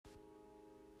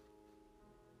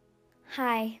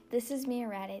Hi, this is Mia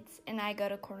Raditz, and I go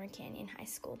to Corner Canyon High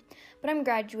School, but I'm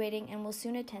graduating and will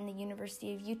soon attend the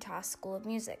University of Utah School of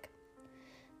Music.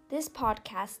 This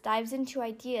podcast dives into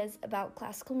ideas about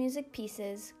classical music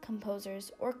pieces,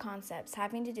 composers, or concepts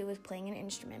having to do with playing an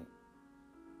instrument.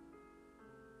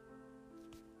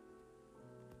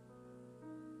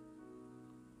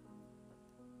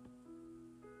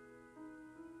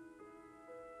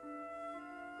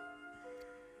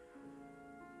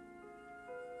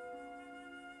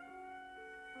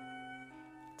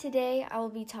 Today, I will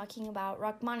be talking about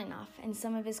Rachmaninoff and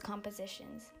some of his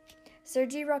compositions.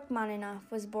 Sergei Rachmaninoff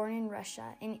was born in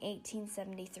Russia in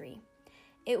 1873.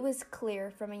 It was clear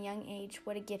from a young age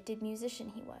what a gifted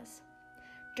musician he was.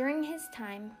 During his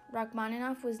time,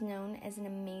 Rachmaninoff was known as an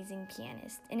amazing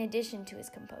pianist, in addition to his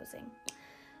composing.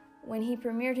 When he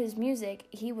premiered his music,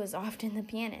 he was often the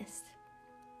pianist.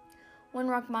 When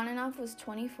Rachmaninoff was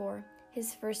 24,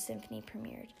 his first symphony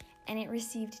premiered, and it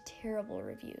received terrible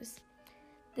reviews.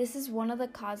 This is one of the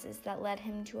causes that led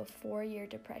him to a 4-year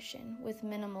depression with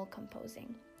minimal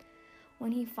composing.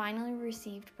 When he finally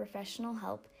received professional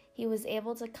help, he was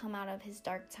able to come out of his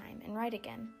dark time and write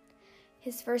again.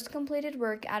 His first completed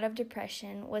work out of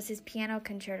depression was his Piano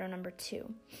Concerto No.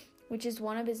 2, which is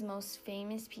one of his most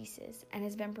famous pieces and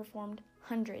has been performed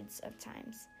hundreds of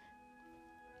times.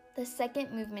 The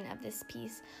second movement of this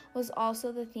piece was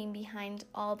also the theme behind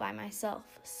All By Myself,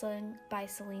 sung by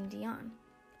Celine Dion.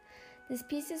 This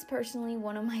piece is personally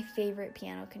one of my favorite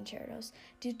piano concertos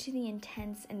due to the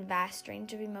intense and vast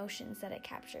range of emotions that it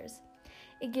captures.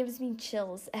 It gives me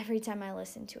chills every time I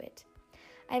listen to it.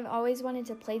 I've always wanted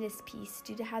to play this piece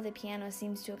due to how the piano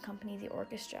seems to accompany the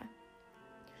orchestra.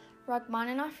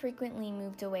 Rachmaninoff frequently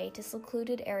moved away to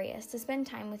secluded areas to spend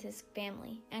time with his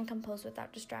family and compose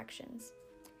without distractions.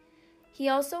 He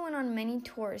also went on many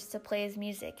tours to play his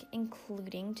music,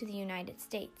 including to the United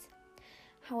States.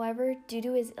 However, due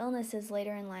to his illnesses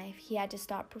later in life, he had to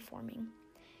stop performing.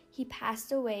 He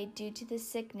passed away due to the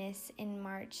sickness in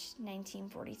March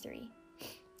 1943.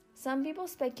 Some people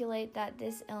speculate that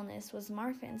this illness was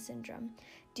Marfan syndrome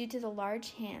due to the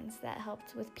large hands that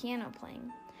helped with piano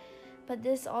playing, but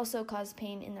this also caused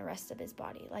pain in the rest of his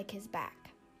body, like his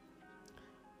back.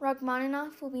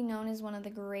 Rachmaninoff will be known as one of the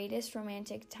greatest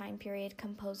Romantic time period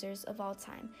composers of all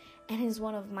time and is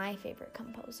one of my favorite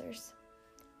composers.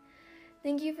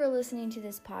 Thank you for listening to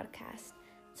this podcast.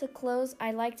 To close,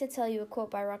 I'd like to tell you a quote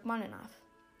by Rachmaninoff.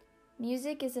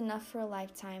 Music is enough for a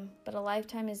lifetime, but a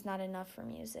lifetime is not enough for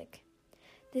music.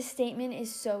 This statement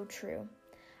is so true.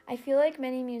 I feel like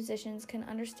many musicians can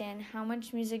understand how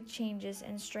much music changes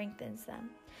and strengthens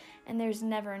them, and there's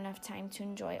never enough time to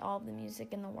enjoy all of the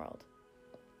music in the world.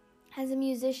 As a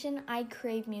musician, I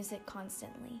crave music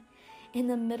constantly. In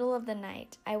the middle of the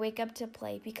night, I wake up to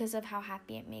play because of how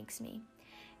happy it makes me.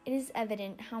 It is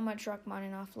evident how much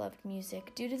Rachmaninoff loved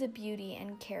music due to the beauty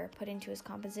and care put into his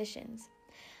compositions.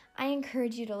 I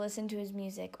encourage you to listen to his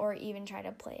music or even try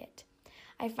to play it.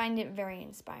 I find it very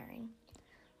inspiring.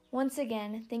 Once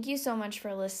again, thank you so much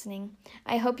for listening.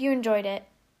 I hope you enjoyed it.